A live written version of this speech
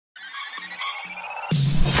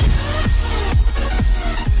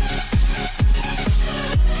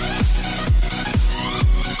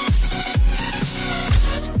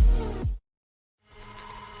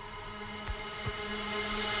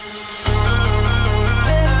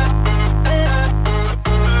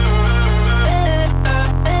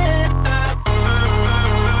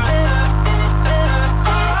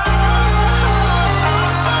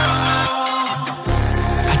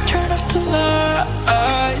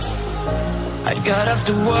I got off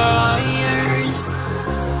the wires.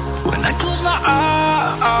 When I close my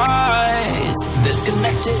eyes,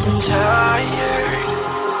 disconnected and tired.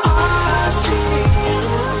 I see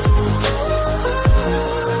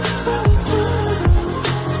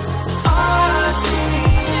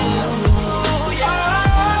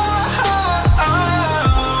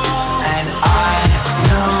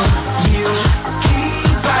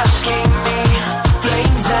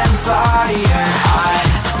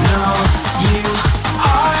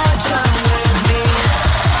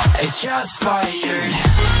just fired.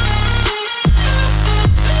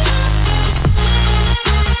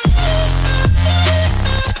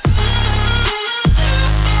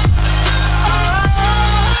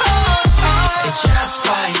 It's just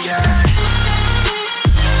fired.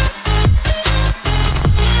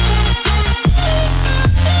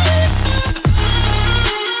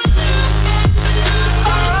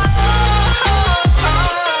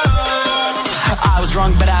 I was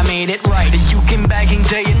wrong, but I made it right. You came begging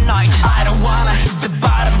day and night. I don't wanna hit the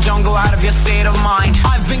bottom, don't go out of your state of mind.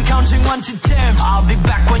 I've been counting 1 to 10. I'll be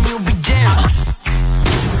back when you begin.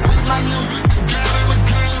 With my music again.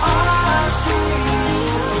 I see,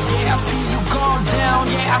 yeah, I see you go down.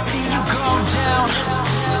 Yeah, I see you go down.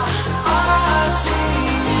 I see,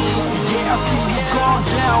 yeah, I see you go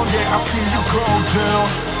down. Yeah, I see you go down.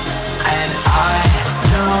 And I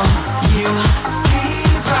know you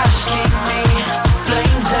keep asking me.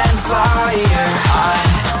 Flames and fire. I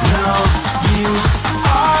know you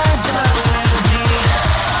are done with me.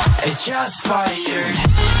 It's just fired.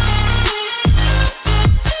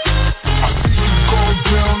 I see you go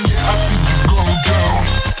down. Yeah, I see you go down.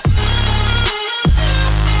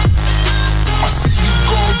 I see you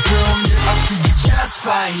go down. Yeah, I see you just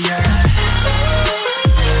fired.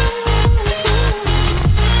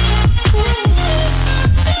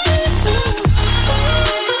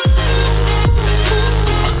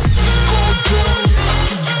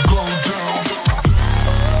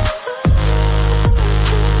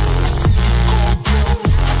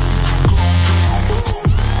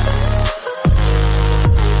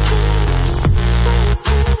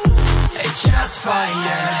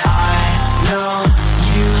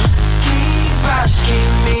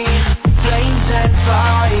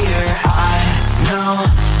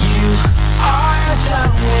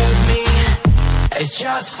 It's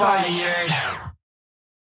just fired.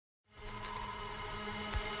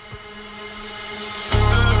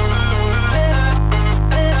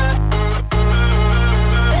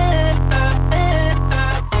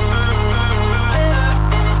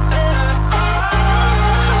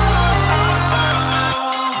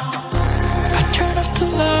 I turned off the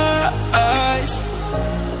lights.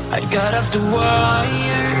 I got off the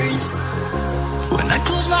wires. When I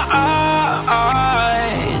close my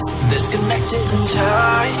eyes, disconnected and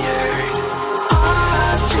tired.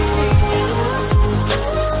 I see,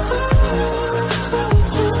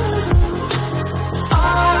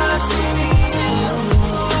 I see,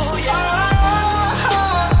 yeah.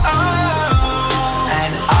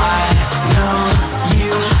 And I know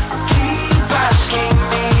you keep asking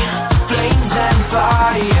me. Flames and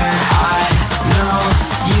fire. I know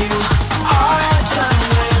you are done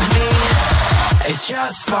with me. It's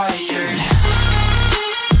just fired.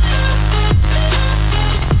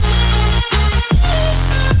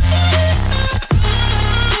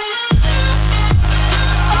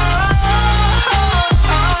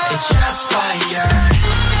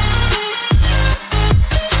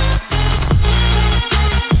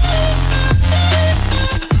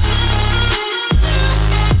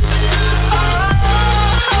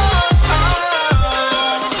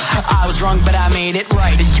 Wrong, but I made it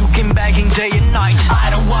right. You came begging day and night.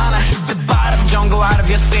 I don't wanna hit the bottom, don't go out of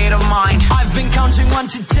your state of mind. I've been counting 1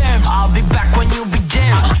 to 10. I'll be back when you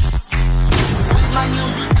begin. With my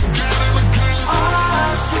music again.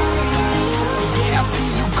 I see, yeah, I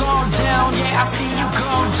see you go down. Yeah, I see you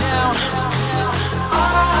go down.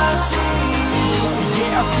 I see,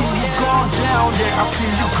 yeah, I see you go down. Yeah, I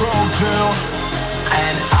see you go down.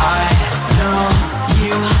 And I know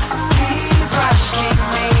you keep asking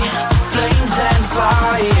me. Flames and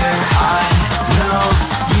fire. I know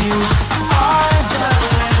you are done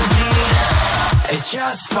with me. It's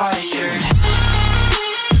just fired.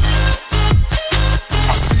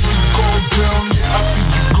 I see you go down. Yeah, I see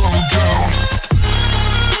you go down.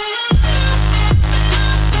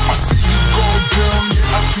 I see you go down.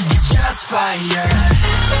 Yeah, I see you just fired.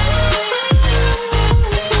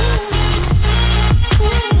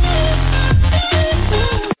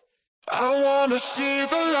 I wanna see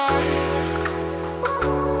the light.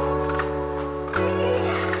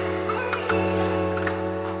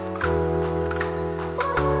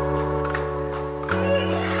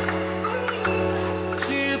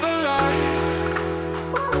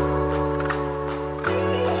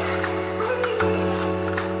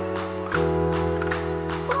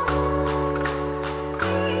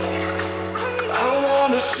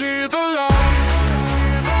 wanna see the light.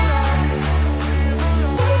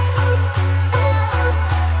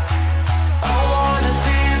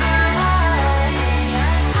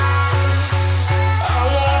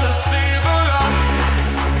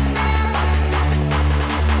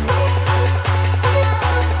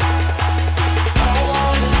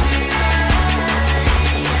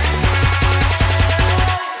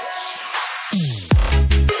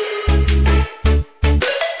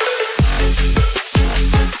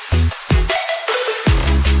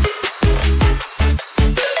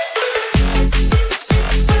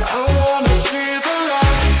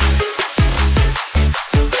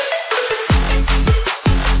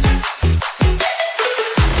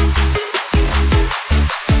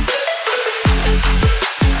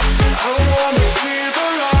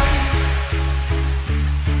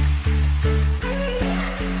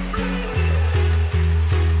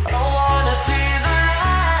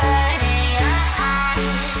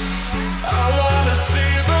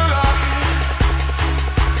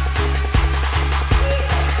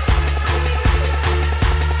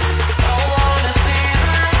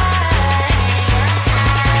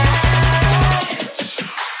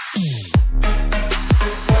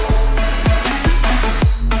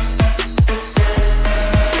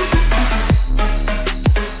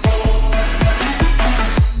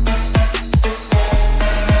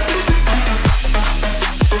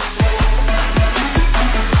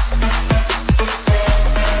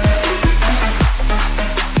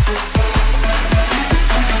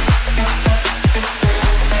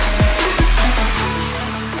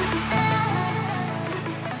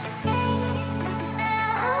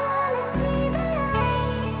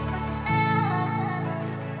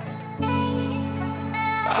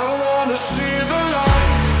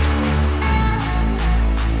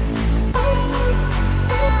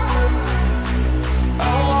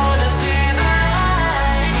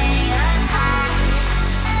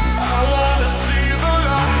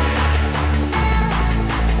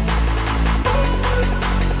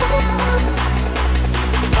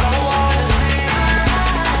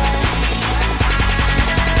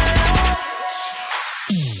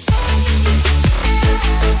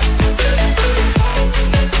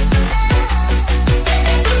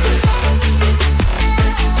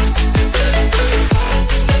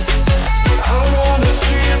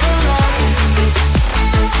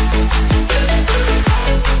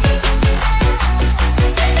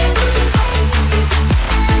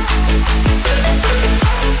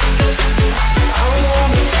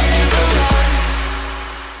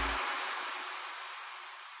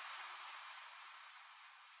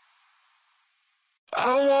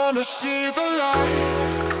 I wanna see the light.